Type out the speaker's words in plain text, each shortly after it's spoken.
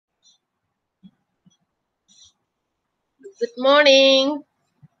Good morning.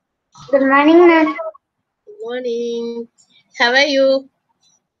 Good morning, ma'am. Good morning. How are you?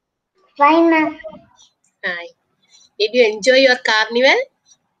 Fine, ma'am. Hi. Did you enjoy your carnival?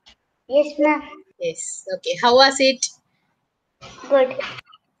 Yes, ma'am. Yes. Okay. How was it? Good.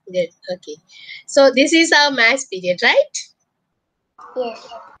 Good. Okay. So this is our maths period, right? Yes.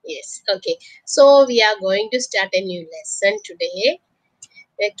 Yes. Okay. So we are going to start a new lesson today.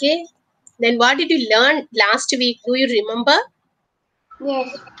 Okay. Then what did you learn last week? Do you remember?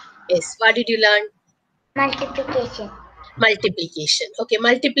 Yes. Yes. What did you learn? Multiplication. Multiplication. Okay.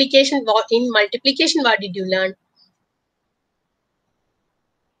 Multiplication. In multiplication, what did you learn?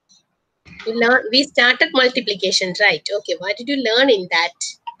 We started multiplication, right? Okay. What did you learn in that?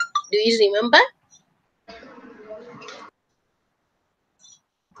 Do you remember?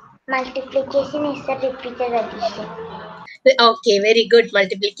 Multiplication is the repeated addition. Okay, very good.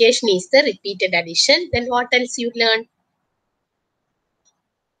 Multiplication is the repeated addition. Then what else you learned?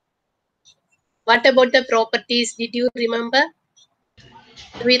 What about the properties? Did you remember?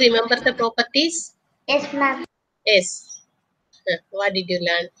 Do we remember the properties? Yes, ma'am. Yes. What did you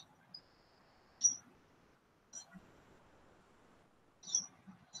learn?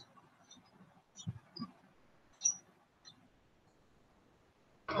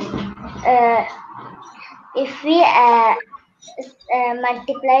 If we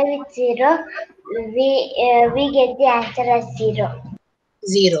multiply with 0, we get the answer as 0.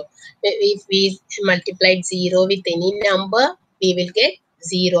 0. If we multiplied 0 with any number, we will get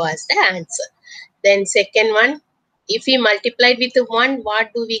 0 as the answer. Then second one, if we multiplied with 1,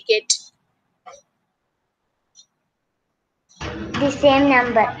 what do we get? The same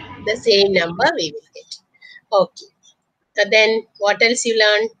number. The same number we will get. Okay. Then what else you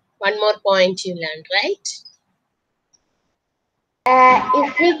learned? One more point you learned, right?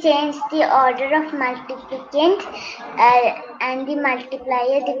 If we change the order of multiplicand and the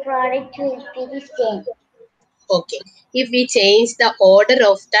multiplier, the product will be the same. Okay. If we change the order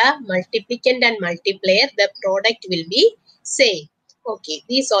of the multiplicand and multiplier, the product will be same. Okay.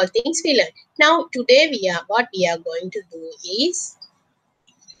 These all things we learn. Now today what we are going to do is,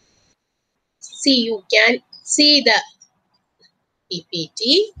 see, you can see the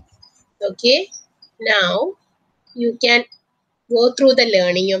PPT. Okay. Now you can go through the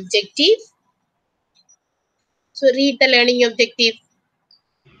learning objective. So read the learning objective.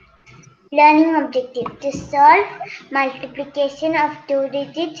 Learning objective: to solve multiplication of 2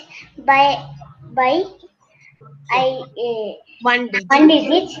 digits by One one digit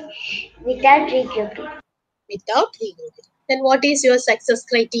digit without regrouping. without regrouping. Then what is your success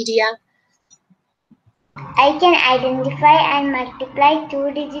criteria? I can identify and multiply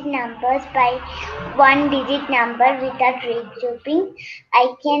 2-digit numbers by 1-digit number without regrouping.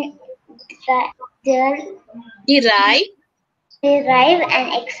 I can Derive. derive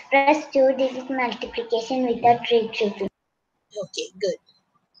and express 2-digit multiplication without regrouping. Okay, good.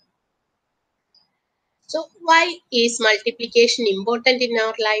 So why is multiplication important in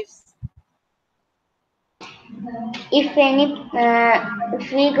our life? If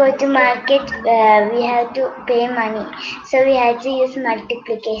we go to market, we have to pay money, so we have to use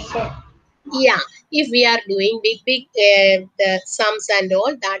multiplication. Yeah, if we are doing big the sums and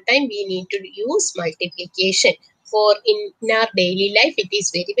all, that time we need to use multiplication. For in our daily life, it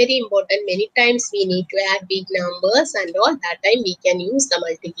is very important. Many times we need to add big numbers and all, that time we can use the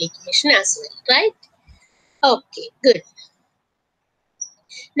multiplication as well, right? Okay, good.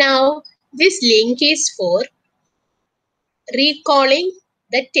 Now this link is for recalling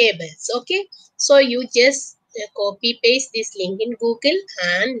the tables. Okay, so you just copy paste this link in Google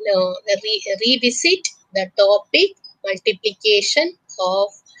and revisit the topic multiplication of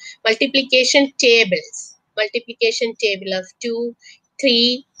multiplication tables, multiplication table of 2,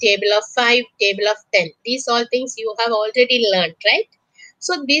 3, table of 5, table of 10. These all things you have already learned, right?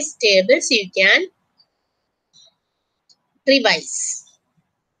 So these tables you can revise.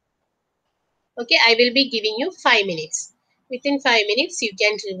 Okay, I will be giving you 5 minutes. Within 5 minutes, you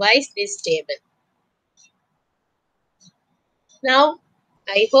can revise this table. Now,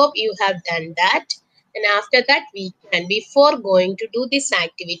 I hope you have done that. And after that, before going to do this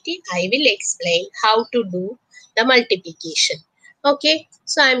activity, I will explain how to do the multiplication. Okay,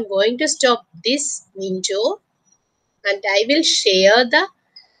 so I'm going to stop this window and I will share the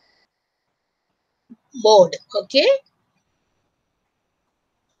board. Okay.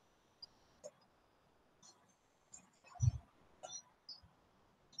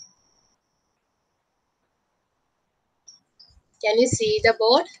 Can you see the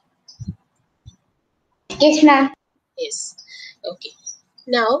board? Yes, ma'am. Yes. Okay.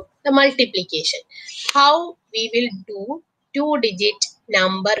 Now the multiplication. How we will do 2-digit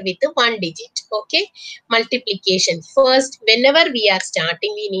number with 1 digit. Okay. Multiplication. First, whenever we are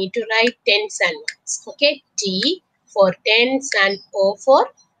starting, we need to write tens and ones. Okay. T for tens and O for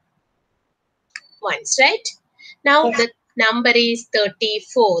ones, right? Now Yes. the number is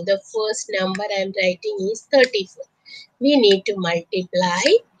 34. The first number I am writing is 34. We need to multiply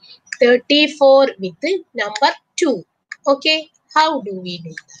 34 with the number 2. Okay. How do we do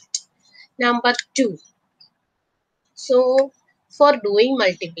that? Number 2. So for doing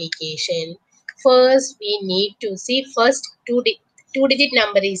multiplication, first we need to see first two digit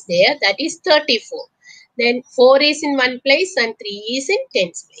number is there, that is 34. Then 4 is in one place and 3 is in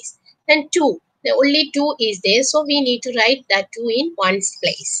tens place. Then 2, the only 2 is there, so we need to write that 2 in ones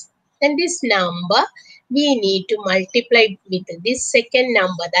place. Then this number we need to multiply with this second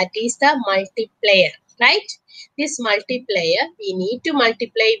number, that is the multiplier, right? This multiplier, we need to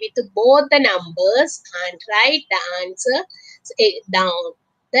multiply with both the numbers and write the answer down.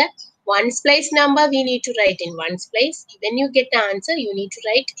 The ones place number we need to write in ones place. When you get the answer, you need to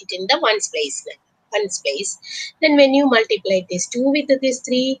write it in the ones place. Ones place. Then when you multiply this 2 with this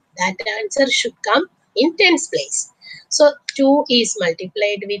 3, that answer should come in tens place. So 2 is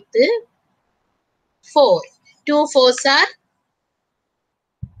multiplied with 4. 2 fours are,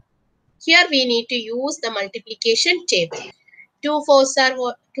 here we need to use the multiplication table. 2 fours are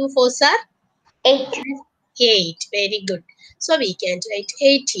what? 2 fours are 8. 8. Very good. So we can write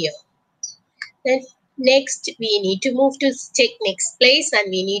 8 here. Then next we need to move to check next place and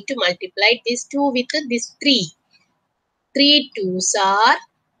we need to multiply this 2 with this 3. 3 twos are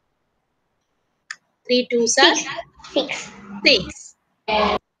 6. 6. 6.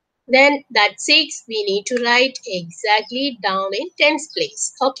 Then that 6 we need to write exactly down in tens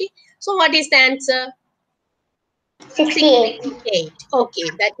place. Okay. So what is the answer? 68. 68. Okay,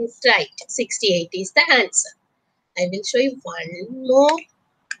 that is right. 68 is the answer. I will show you one more.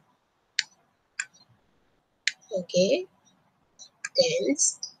 Okay.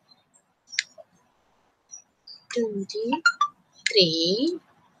 Tens. 23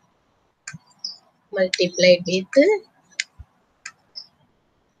 multiplied with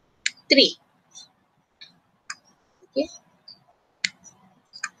 3. Okay.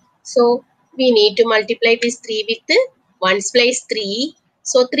 So we need to multiply this 3 with 1's place 3.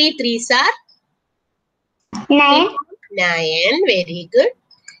 So 3 3's are 9. 9. Very good.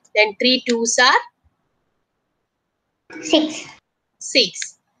 Then 3 2's are 6.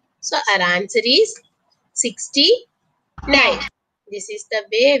 6. So our answer is 69. 9. This is the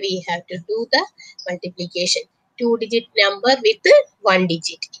way we have to do the multiplication. 2-digit number with 1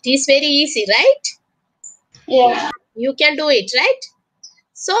 digit. It is very easy, right? Yes. You can do it, right?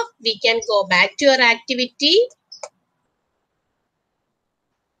 So we can go back to your activity.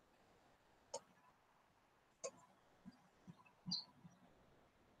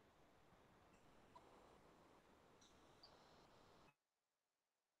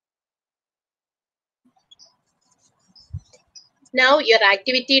 Now your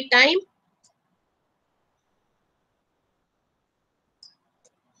activity time.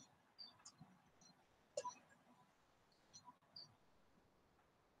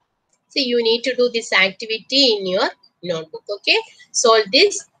 So you need to do this activity in your notebook. Okay. Solve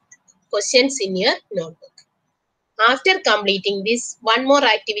these questions in your notebook. After completing this, one more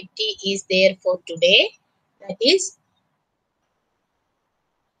activity is there for today. That is,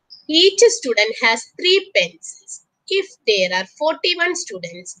 each student has 3 pencils. If there are 41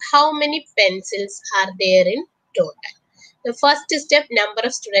 students, how many pencils are there in total? The first step, number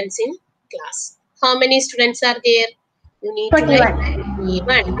of students in class. How many students are there? You need to write 41.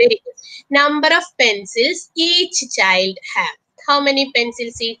 41. Very good. Number of pencils each child have. How many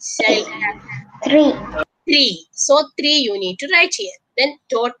pencils each child have? 3. 3. So 3 you need to write here. Then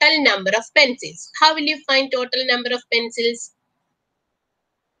total number of pencils. How will you find total number of pencils?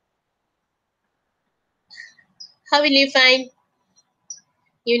 How will you find?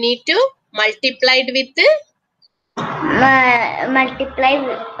 You need to multiply it with Multiply.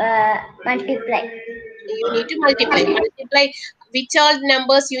 you need to multiply. Multiply which all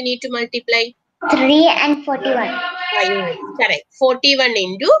numbers you need to multiply? 3 and 41. Yes, correct. 41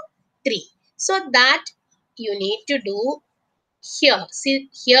 into 3. So that you need to do here. See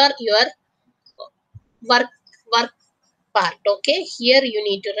here your work work part. Okay. Here you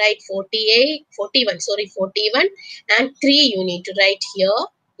need to write 48, 41. Sorry, 41 and 3 you need to write here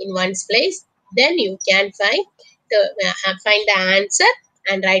in one's place. Then you can find the answer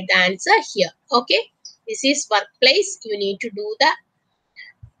and write the answer here. Okay. This is workplace. You need to do the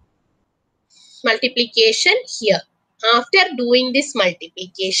multiplication here. After doing this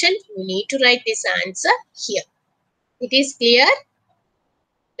multiplication, you need to write this answer here. It is clear?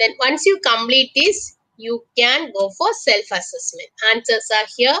 Then once you complete this, you can go for self-assessment. Answers are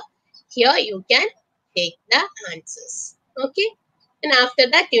here. Here you can take the answers. Okay. And after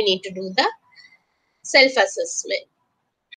that, you need to do the self-assessment.